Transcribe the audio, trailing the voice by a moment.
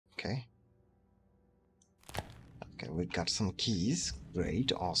Okay. Okay, we got some keys.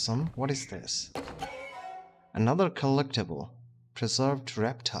 Great, awesome. What is this? Another collectible. Preserved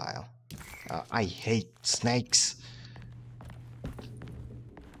reptile. I hate snakes.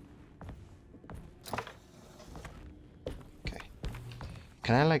 Okay.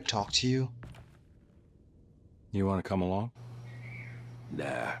 Can I like talk to you? You want to come along?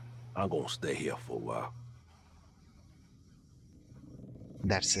 Nah, I'm gonna stay here for a while.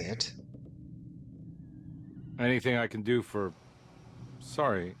 That's it. Anything I can do for...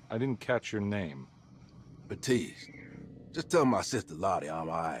 Sorry, I didn't catch your name. Baptiste, just tell my sister Lottie I'm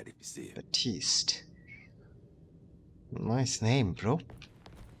alright if you see her. Baptiste. Nice name, bro.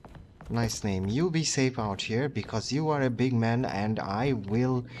 Nice name. You be safe out here because you are a big man and I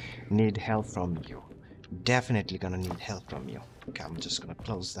will need help from you. Definitely gonna need help from you. Okay, I'm just gonna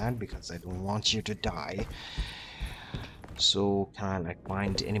close that because I don't want you to die. So, can I like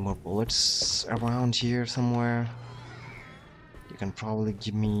find any more bullets around here somewhere? You can probably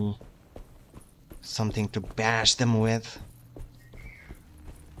give me something to bash them with.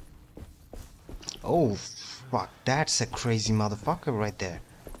 Oh, fuck. That's a crazy motherfucker right there.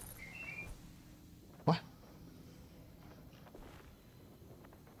 What?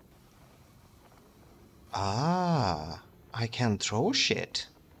 Ah, I can throw shit.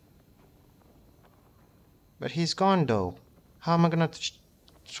 But he's gone though. How am I gonna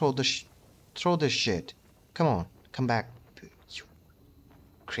throw this shit? Come on, come back. You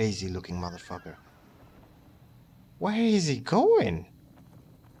crazy looking motherfucker. Where is he going?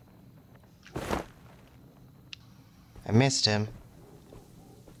 I missed him.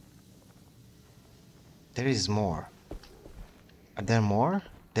 There is more. Are there more?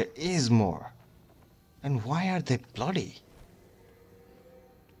 There is more. And why are they bloody?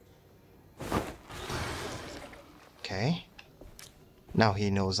 Okay. Now he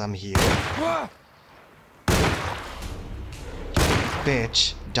knows I'm here.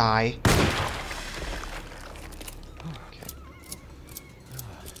 Bitch, die. Okay.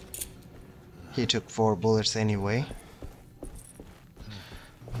 He took 4 bullets anyway.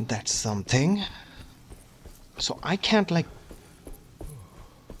 That's something. So I can't like...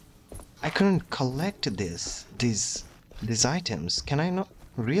 I couldn't collect these items. Can I not?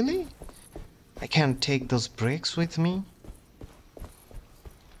 Really? I can't take those bricks with me?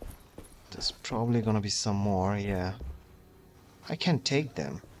 There's probably gonna be some more, yeah. I can't take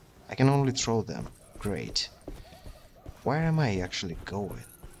them. I can only throw them. Great. Where am I actually going?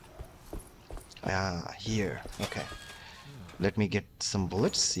 Ah, here. Okay. Let me get some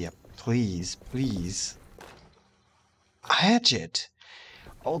bullets. Yep. Please, please. A hatchet.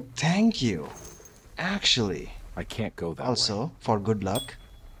 Oh, thank you. Actually. I can't go that way. Also, for good luck.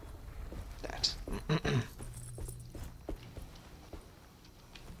 That.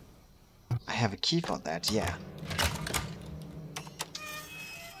 I have a key for that, yeah.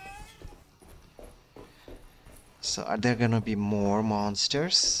 So are there gonna be more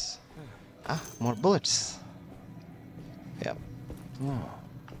monsters? Ah, more bullets. Yep. Oh.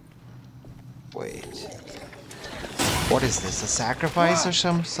 Wait. What is this? A sacrifice or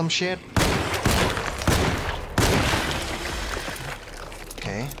some shit?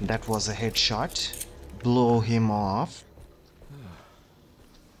 Okay, that was a headshot. Blow him off.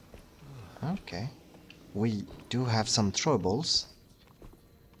 Okay. We do have some troubles.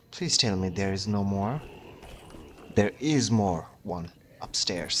 Please tell me there is no more. There is more. One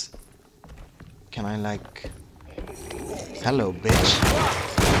upstairs. Can I like... Hello, bitch.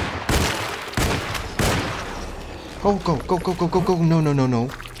 Go, go, go, go, go, go, go. No, no, no, no.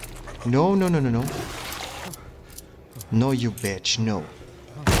 No, no, no, no, no. No, you bitch. No.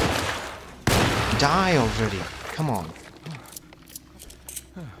 Die already. Come on.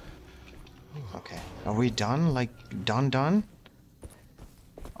 Okay. Are we done? Like, done?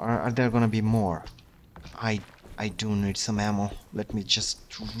 Or are there gonna be more? I do need some ammo. Let me just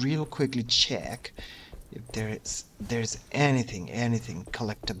real quickly check if there's anything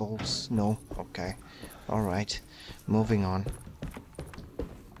collectibles. No. Okay. All right. Moving on.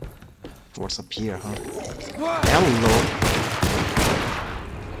 What's up here, huh? Hello.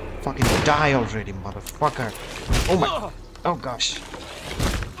 Fucking die already, motherfucker. Oh my. Oh gosh.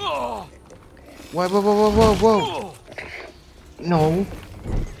 Whoa, whoa, whoa, whoa, whoa, whoa. No.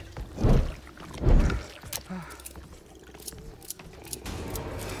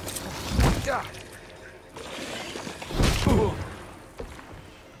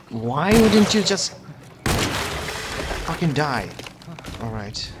 Why wouldn't you just fucking die?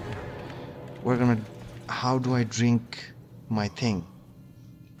 Alright. We're gonna... How do I drink my thing?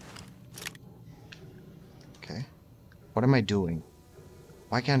 Okay. What am I doing?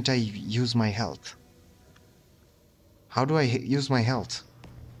 Why can't I use my health? How do I use my health?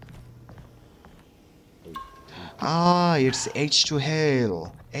 Ah, it's H to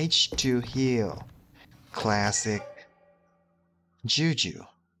heal. H to heal. Classic Juju.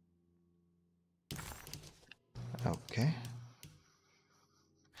 Okay.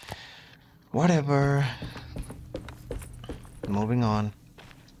 Whatever. Moving on.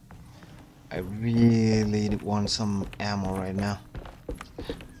 I really want some ammo right now.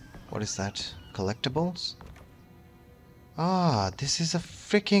 What is that? Collectibles? Ah, this is a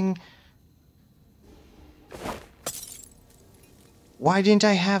freaking... Why didn't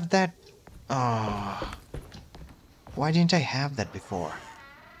I have that? Ah, why didn't I have that before?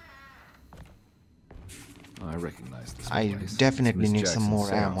 I recognize this I place. definitely It's Miss need some Jackson's more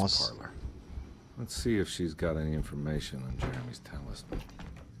seance ammos. parlor. Let's see if she's got any information on Jeremy's talisman.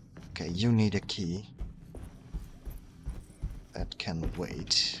 Okay, you need a key. That can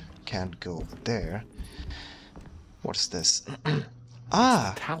wait. Can't go over there. What's this?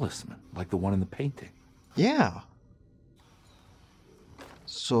 Ah! Talisman, like the one in the painting. Yeah.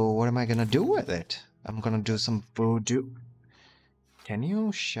 So what am I gonna do with it? I'm gonna do some voodoo. Can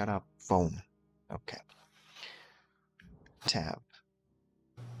you shut up, phone? Okay. Tab.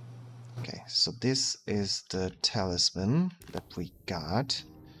 Okay, so this is the talisman that we got.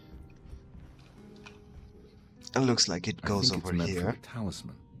 It looks like it goes over here. For a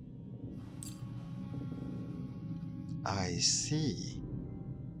talisman. I see.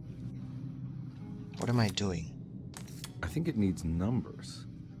 What am I doing? I think it needs numbers.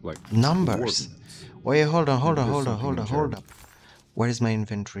 Like Numbers. coordinates. Wait, hold on. Maybe there's something in Hold Jeremy. up. Where is my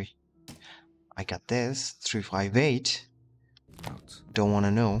inventory? I got this. 358. Notes. Don't want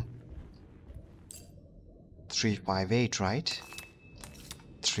to know. 358, right?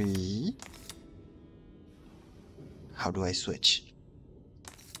 3. How do I switch?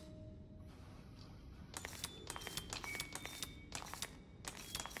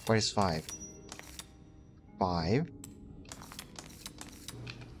 Where is 5? 5.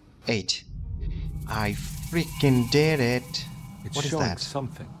 8. I freaking did it. It's What is showing that?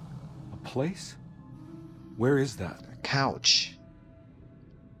 something. A place? Where is that? Couch.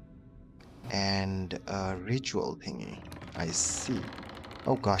 And a ritual thingy. I see.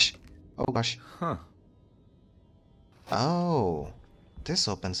 Oh gosh. Oh gosh. Huh. Oh. This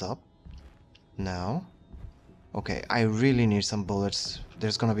opens up. Now. Okay, I really need some bullets.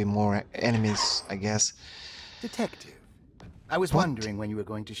 There's gonna be more enemies, I guess. Detective, I was What? wondering when you were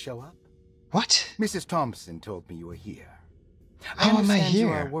going to show up. What? Mrs. Thompson told me you were here. How am I understand you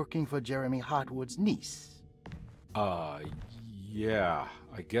here? are working for Jeremy Hartwood's niece. Yeah,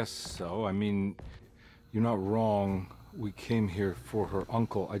 I guess so. I mean, you're not wrong. We came here for her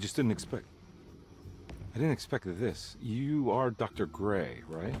uncle. I just didn't expect... I didn't expect this. You are Dr. Gray,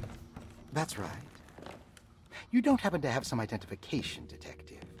 right? That's right. You don't happen to have some identification,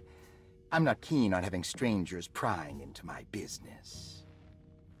 Detective. I'm not keen on having strangers prying into my business.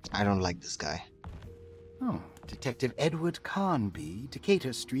 I don't like this guy. Oh, Detective Edward Carnby,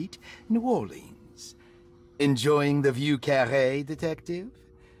 Decatur Street, New Orleans. Enjoying the Vieux Carré, Detective?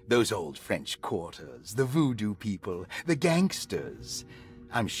 Those old French quarters, the voodoo people, the gangsters.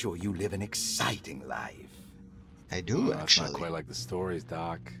 I'm sure you live an exciting life. I do, That's actually. not quite like the stories,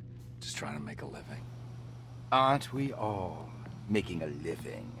 Doc. Just trying to make a living. Aren't we all making a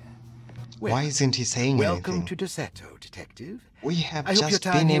living? Well, Why isn't he saying welcome anything? to Derceto, Detective. We have I hope your just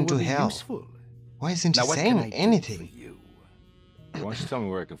time been here into will be hell. useful. Why isn't Now, he what can saying I do anything? for you? Why don't you tell me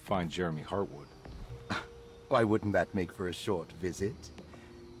where I can find Jeremy Hartwood? Why wouldn't that make for a short visit?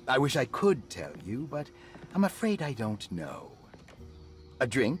 I wish I could tell you, but I'm afraid I don't know. A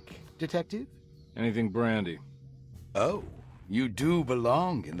drink, Detective? Anything brandy. Oh, you do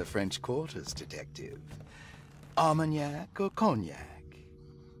belong in the French quarters, Detective. Armagnac or cognac?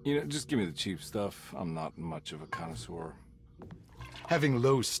 You know, just give me the cheap stuff. I'm not much of a connoisseur. Having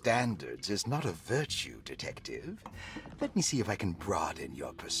low standards is not a virtue, Detective. Let me see if I can broaden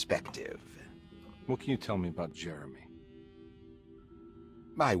your perspective. What can you tell me about Jeremy?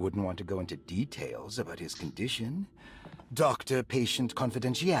 I wouldn't want to go into details about his condition. Doctor-patient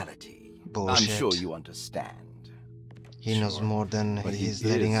confidentiality. Bullshit. I'm sure you understand. He knows Sure. more than But he he's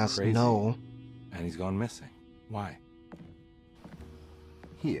letting is us crazy. know. And he's gone missing. Why?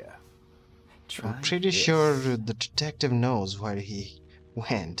 Here. Try I'm pretty this. sure the detective knows where he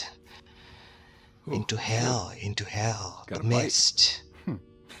went. Ooh, Into hell, into hell. Got The a bite. mist.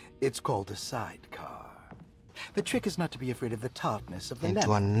 It's called a sidecar. The trick is not to be afraid of the tartness of the Into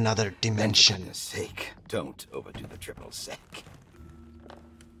lemon. another And for dimension. goodness sake, don't overdo the triple sec.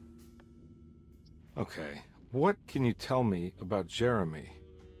 Okay. What can you tell me about Jeremy?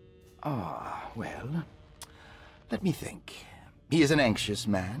 Well, let me think. He is an anxious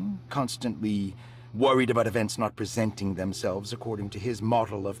man, constantly worried about events not presenting themselves according to his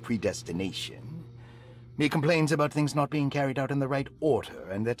model of predestination. He complains about things not being carried out in the right order,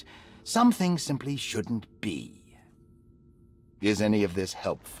 and that some things simply shouldn't be. Is any of this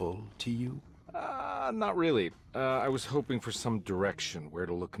helpful to you? Not really. I was hoping for some direction where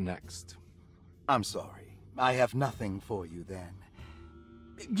to look next. I'm sorry. I have nothing for you then.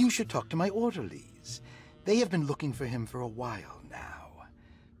 You should talk to my orderlies. They have been looking for him for a while now.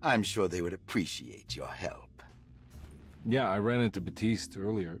 I'm sure they would appreciate your help. Yeah, I ran into Batiste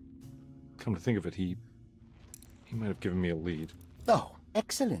earlier. Come to think of it, he might have given me a lead. Oh,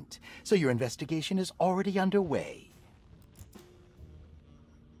 excellent. So your investigation is already underway.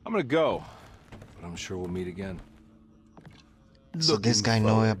 I'm gonna go, but I'm sure we'll meet again. So this Looking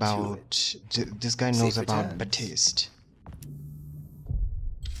guy forward to this guy knows Safe about returns. Batiste.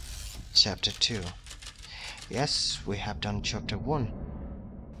 Chapter 2. Yes, we have done chapter 1.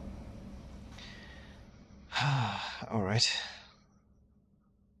 Alright.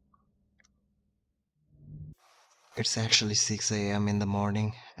 It's actually 6 a.m. in the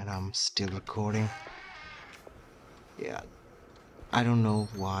morning and I'm still recording. Yeah. I don't know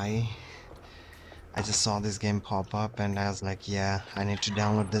why. I just saw this game pop up and I was like, yeah, I need to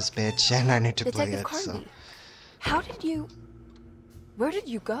download this bitch and I need to play Detective it. So Carnby, how did you... Where did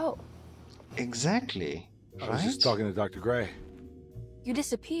you go? exactly. I was just Right? talking to Dr. Gray. You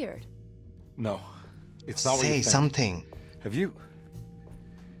disappeared. No, it's not what you Say think. something. Have you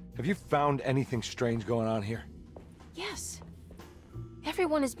found anything strange going on here? Yes.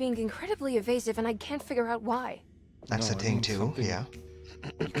 Everyone is being incredibly evasive and I can't figure out why. That's No, the I thing mean too. something- Yeah.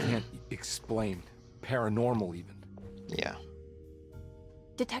 You can't explain. Paranormal, even. Yeah.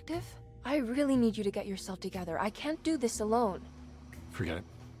 Detective, I really need you to get yourself together. I can't do this alone. Forget it.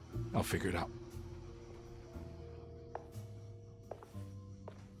 I'll figure it out.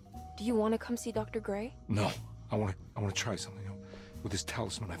 Do you want to come see Dr. Gray? No, I want to try something. With this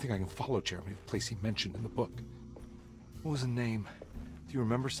talisman, I think I can follow Jeremy to the place he mentioned in the book. What was the name? Do you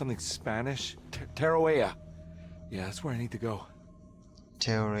remember something Spanish? Teroea. Yeah, that's where I need to go.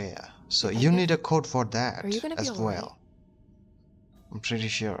 Teoria. So you need a code for that Are you gonna be as all right? well. I'm pretty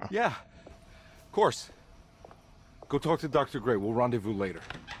sure. Yeah, of course. Go talk to Dr. Gray. We'll rendezvous later.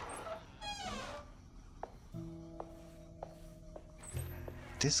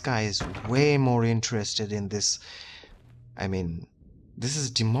 This guy is way more interested in this. I mean, this is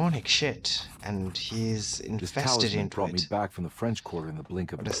demonic shit, and he's This infested talisman into brought me it. back from the French Quarter in the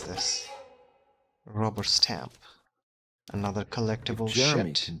blink of What an is this? Rubber stamp. Another collectible If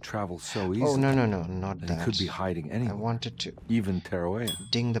Jeremy shit. can travel so easily, Oh no, not then that. he could be hiding I anywhere. wanted to Even Teroea.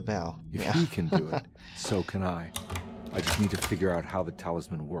 ding the bell. If Yeah. he can do it, so can I. I just need to figure out how the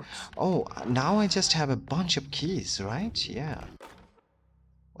talisman works. Oh, now I just have a bunch of keys, right? Yeah.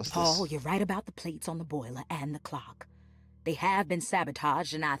 What's Paul, this? you're right about the plates on the boiler and the clock. They have been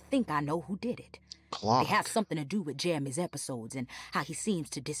sabotaged, and I think I know who did it. Clock. They have something to do with Jeremy's episodes and how he seems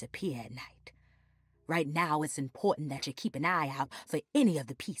to disappear at night. Right now, it's important that you keep an eye out for any of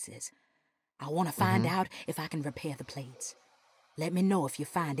the pieces. I want to find out if I can repair the plates. Let me know if you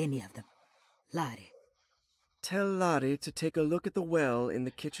find any of them. Lottie. Tell Lottie to take a look at the well in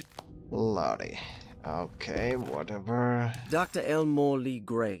the kitchen. Lottie. Okay, whatever. Dr. Elmore Lee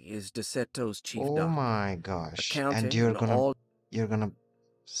Gray is Derceto's chief Oh doctor. my gosh. Accounting And you're and gonna all-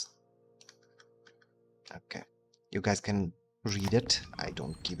 Okay. You guys can read it. I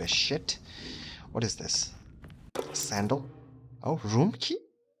don't give a shit. What is this? Sandal? Oh, room key?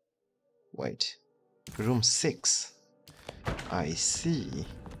 Wait. Room 6. I see.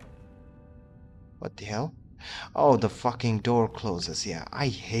 What the hell? Oh, the fucking door closes. Yeah, I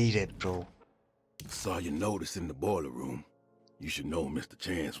hate it, bro. Saw your notice in the boiler room. You should know Mr.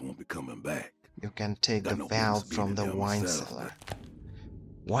 Chance won't be coming back. You can take the Got no valve business from being the there wine myself, cellar.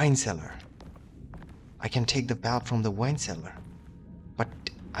 Wine cellar. I can take the valve from the wine cellar. But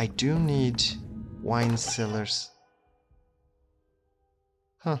I do need wine cellars.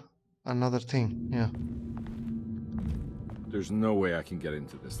 Huh. Another thing. Yeah. There's no way I can get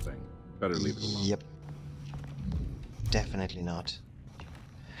into this thing. Better leave it alone. Yep. Definitely not.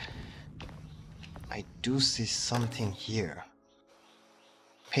 I do see something here.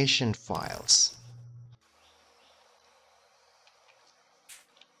 Patient files.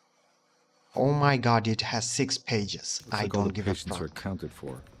 Oh my god, it has 6 pages. Looks I like all don't the give a patients are fuck. accounted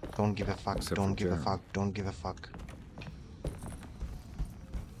for. Don't give a fuck. Except Don't for give a Jeremy. fuck. Don't give a fuck.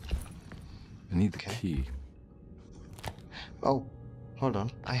 I need the Okay. key. Oh, hold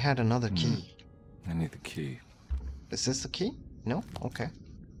on. I had another key. I need the key. Is this the key? No? Okay.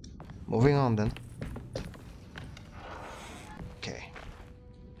 Moving on then. Okay.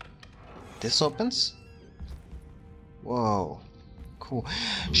 This opens? Whoa. Cool.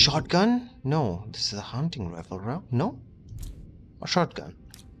 Shotgun? No, this is a hunting rifle, right? No? A shotgun?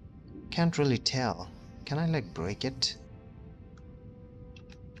 Can't really tell. Can I like break it?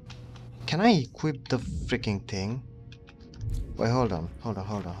 Can I equip the freaking thing? Wait, hold on.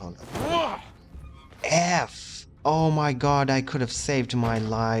 F! Oh my god, I could have saved my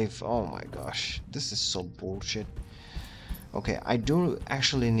life. Oh my gosh. This is so bullshit. Okay, I do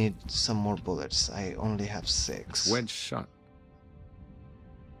actually need some more bullets. I only have 6. Wedge shot.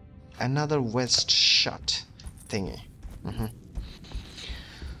 Another wedged shot thingy.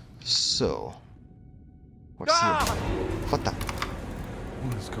 So, what's here? What the?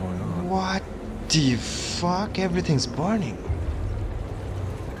 What is going on? What the fuck? Everything's burning.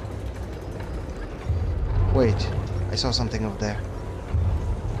 Wait, I saw something over there.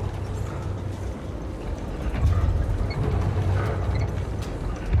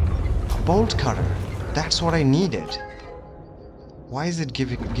 A bolt cutter. That's what I needed. Why is it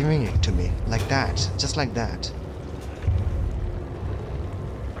giving it to me like that? Just like that.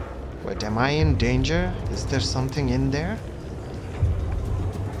 Wait, am I in danger? Is there something in there?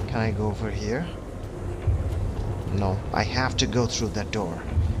 Can I go over here? No, I have to go through that door.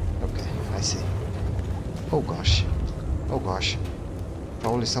 Okay, I see. Oh gosh. Oh gosh.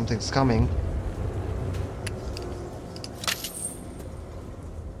 Probably something's coming.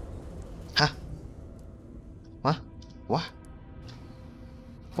 Huh? What? What?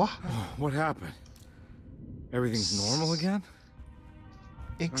 What? What happened? Everything's normal again?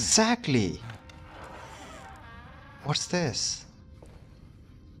 Exactly. What's this?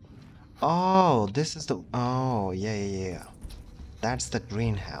 Oh, this is the... Oh, yeah. That's the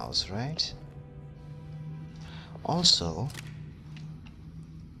greenhouse, right? Also,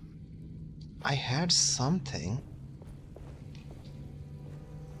 I had something.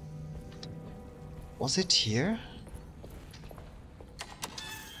 Was it here?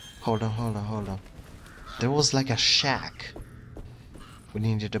 Hold on. There was like a shack. We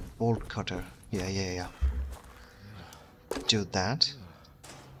needed a bolt cutter. Yeah. Do that.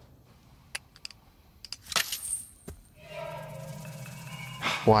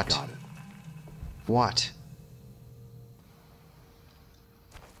 What? Got it. What?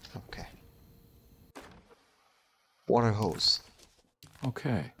 Okay. Water hose.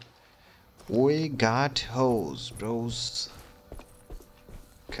 Okay. We got hose, bros.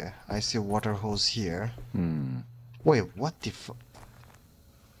 Okay, I see water hose here. Wait, what the fu-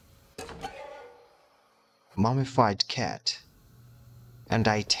 Mummified cat. And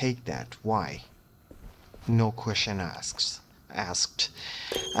I take that. Why? No question asked.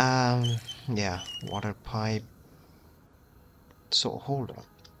 Yeah, water pipe. So hold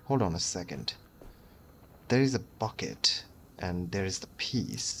on a second. There is a bucket and there is the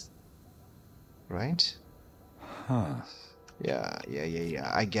piece, right? Huh. Yeah,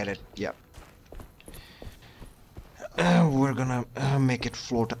 I get it. Yep. We're gonna make it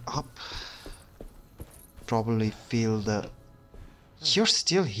float up. Probably feel the... You're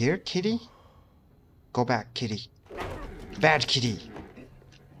still here, kitty? Go back, kitty. Bad kitty.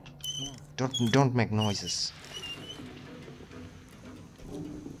 Don't make noises.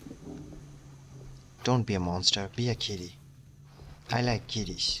 Don't be a monster, be a kitty. I like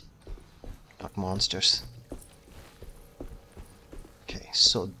kitties, not monsters. Okay,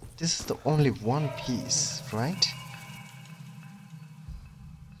 so this is the only one piece, right?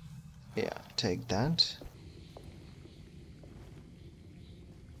 Yeah, take that.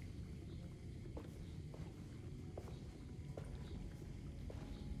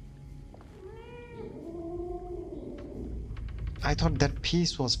 I thought that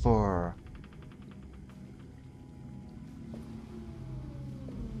piece was for...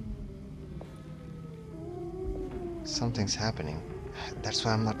 Something's happening. That's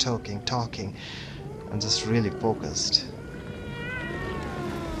why I'm not talking. I'm just really focused.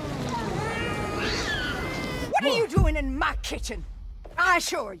 What are you doing in my kitchen? I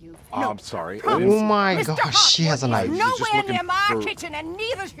assure you. Oh, No, I'm sorry. promise. Oh my Mr. gosh, she has a Hotwood is knife. Just nowhere looking near my for- kitchen, and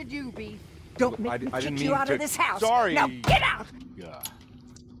neither should you be. Don't make me I didn't kick you mean out to- of this house. Sorry. Now get out! Yeah.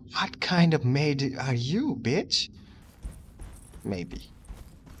 What kind of maid are you, bitch? Maybe.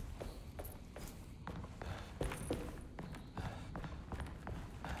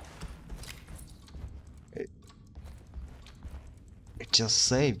 It just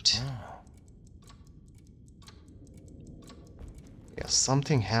saved. Yeah,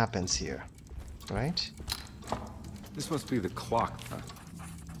 something happens here, right? This must be the clock then.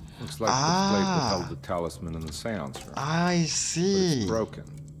 Looks like the plate that held the talisman and the seance room. I But see. it's broken.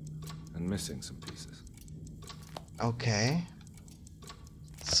 and missing some pieces. Okay.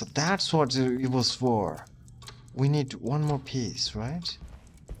 So that's what it was for. We need one more piece, right?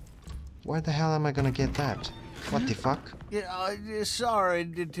 Where the hell am I gonna get that? What the fuck? Yeah, sorry,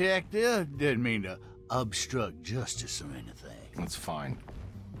 Detective. Didn't mean to obstruct justice or anything. That's fine.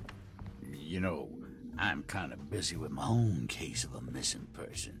 You know, I'm kind of busy with my own case of a missing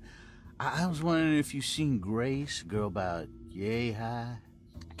person. I was wondering if you've seen Grace, a girl about yay high.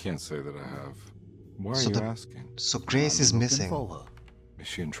 Can't say that I have. Why are So you the- asking? So Grace is I'm looking missing for her. Is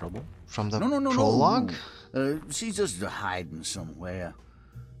she in trouble? from the No. prologue? She's just hiding somewhere.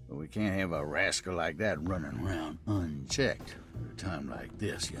 But we can't have a rascal like that running around unchecked at a time like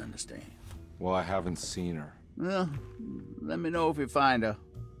this, you understand? Well, I haven't seen her. Well, let me know if you find her.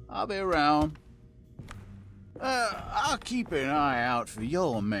 I'll be around. I'll keep an eye out for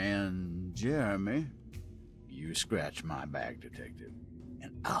your man, Jeremy. You scratch my back, Detective,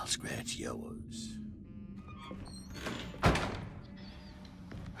 and I'll scratch yours.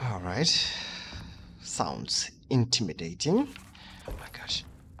 Alright. Sounds intimidating. Oh my gosh.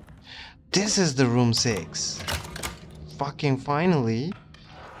 This is the room 6. Fucking finally.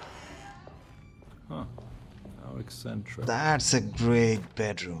 Huh. How eccentric. That's a great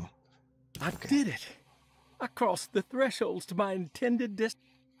bedroom. I did it. I crossed the thresholds to my intended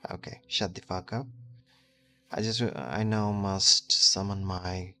destiny. Okay, shut the fuck up. I now must summon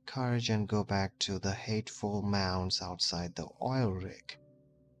my courage and go back to the hateful mounds outside the oil rig.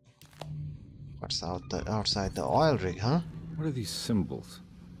 What's outside the oil rig, huh? What are these symbols?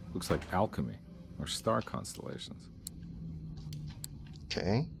 Looks like alchemy or star constellations.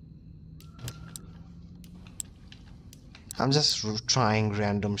 Okay. I'm just trying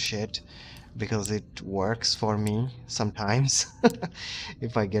random shit because it works for me sometimes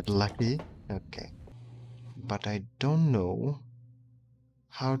if I get lucky. Okay. But I don't know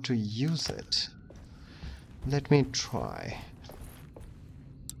how to use it. Let me try.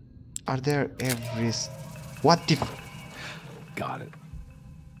 Are there what the Got it.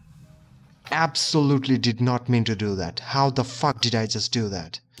 Absolutely did not mean to do that. How the fuck did I just do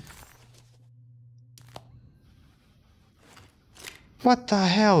that? What the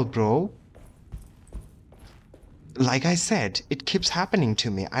hell, bro? Like I said, it keeps happening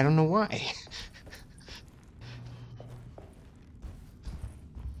to me. I don't know why.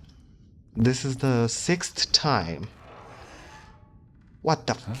 This is the 6th time. What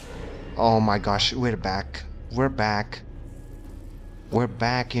the Oh my gosh, we're back. We're back. We're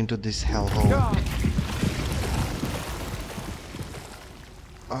back into this hellhole.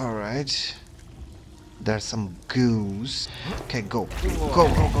 Alright. There's some goose. Okay, go. Go,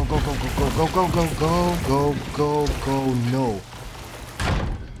 go, go, go, go, go, go, go, go, go, go, no.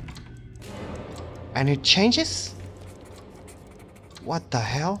 And it changes? What the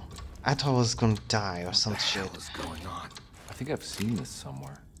hell? I thought I was gonna die or some shit. What is going on? I think I've seen this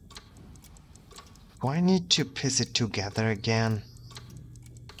somewhere. Do I need to piece it together again?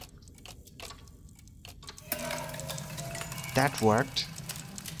 That worked.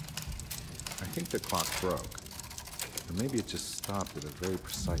 I think the clock broke. Or maybe it just stopped at a very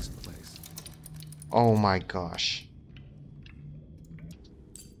precise place. Oh my gosh.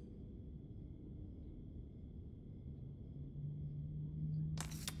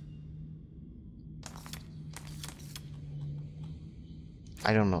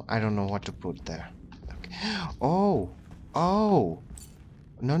 I don't know what to put there. Okay. Oh! Oh!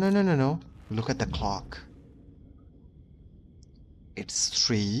 No. Look at the clock. It's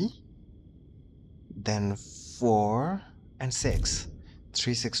 3, then 4 and 6.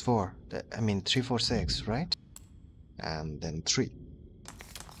 3, 6, 4. I mean 3, 4, 6, right? And then 3.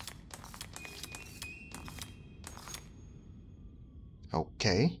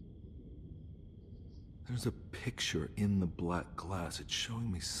 Okay. There's a picture in the black glass. It's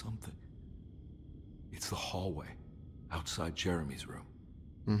showing me something. It's the hallway outside Jeremy's room.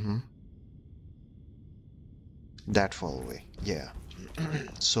 Mm-hmm. That hallway, yeah.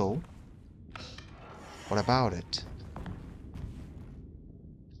 So, what about it?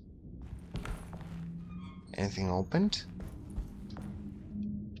 Anything opened?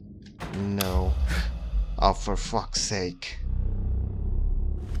 No. Oh, for fuck's sake.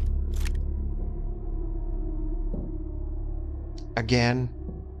 Again.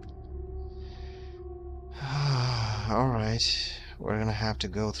 Alright. We're gonna have to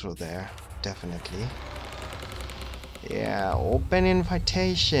go through there. Definitely. Yeah, open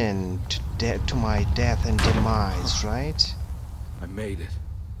invitation to my death and demise, right? I made it.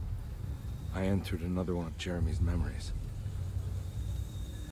 I entered another one of Jeremy's memories.